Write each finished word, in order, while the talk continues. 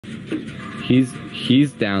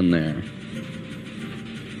He's down there.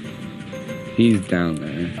 He's down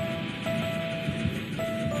there.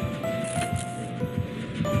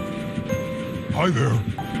 Hi there.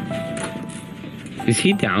 Is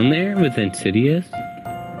he down there with Insidious?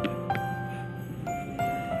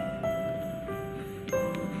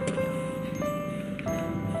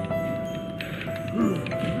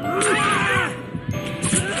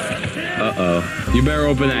 Uh-oh. You better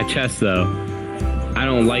open that chest, though. I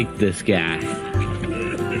don't like this guy.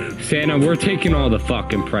 Santa, we're taking all the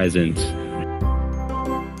fucking presents.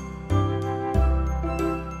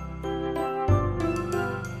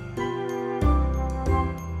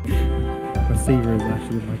 Receiver is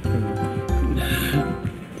actually my favorite.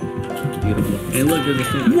 Beautiful. Hey, look, there's a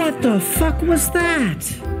thing. What the fuck was that?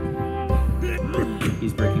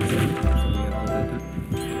 He's breaking something.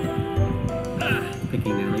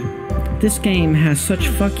 Picking Nelly. This game has such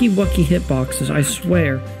fucky-wucky hitboxes, I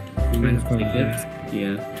swear. You might have to take this.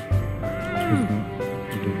 Yeah.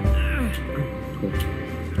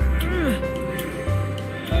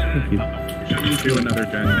 Should we do another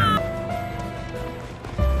gen now?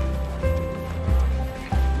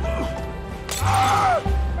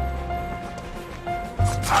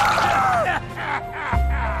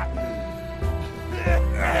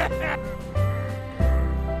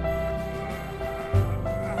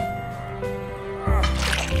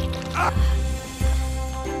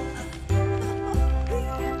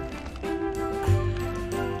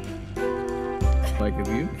 Like a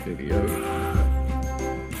new video.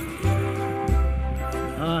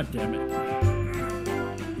 Ah, damn it. I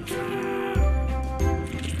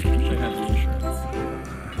have the insurance.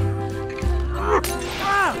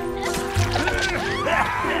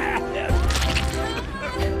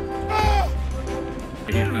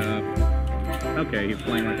 Okay, he's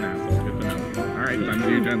playing like an asshole. Good to know. Alright, time to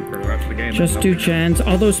do gens for the rest of the game. Just do gens,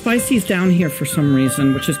 although Spicy's down here for some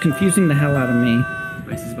reason, which is confusing the hell out of me.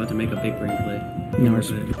 Spicy's about to make a big brain play. No,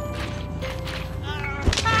 it's...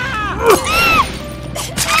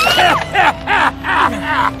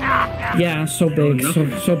 Yeah, so big,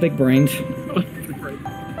 so big-brained.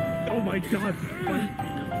 Oh my god!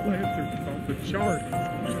 Lancer's off the chart!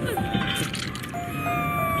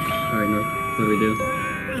 Alright, no. What do we do?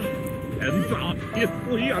 And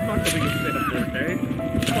obviously, I'm not gonna get fit at 4K.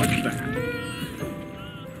 Fuck that.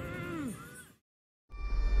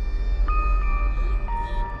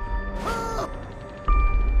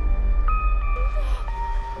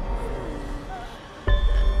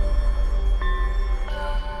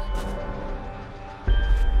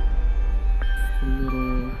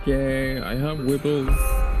 Okay, I have Wibble's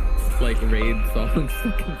like raid song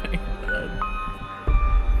stuck in my head.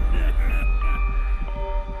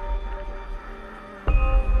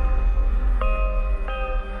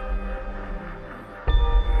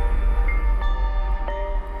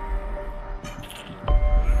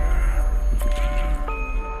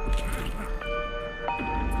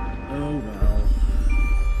 Oh well.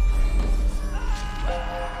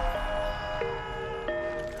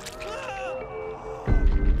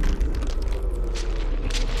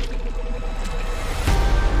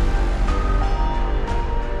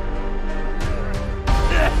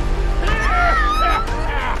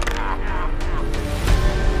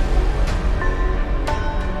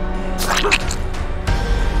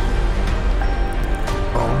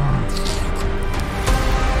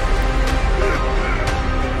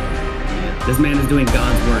 This man is doing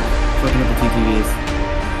God's work. Fucking up the TTVs.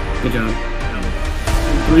 Good job.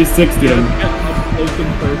 360 him. Get up close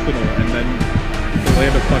and personal, and then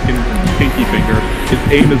land a fucking pinky finger. His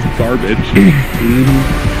aim is garbage.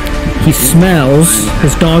 He smells.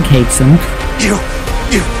 His dog hates him. You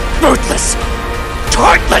ruthless,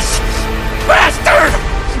 heartless bastard!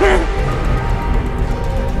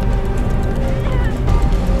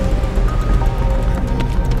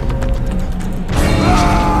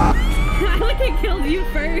 Killed you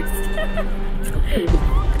first.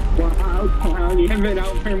 Wow, clown, you have it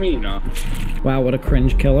out for me, no. Wow, what a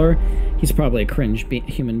cringe killer. He's probably a cringe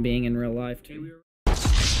human being in real life, too.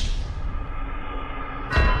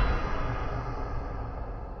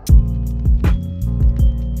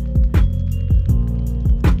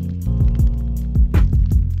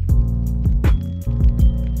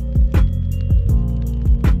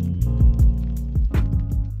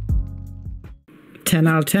 Ten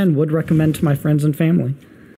out of 10 would recommend to my friends and family.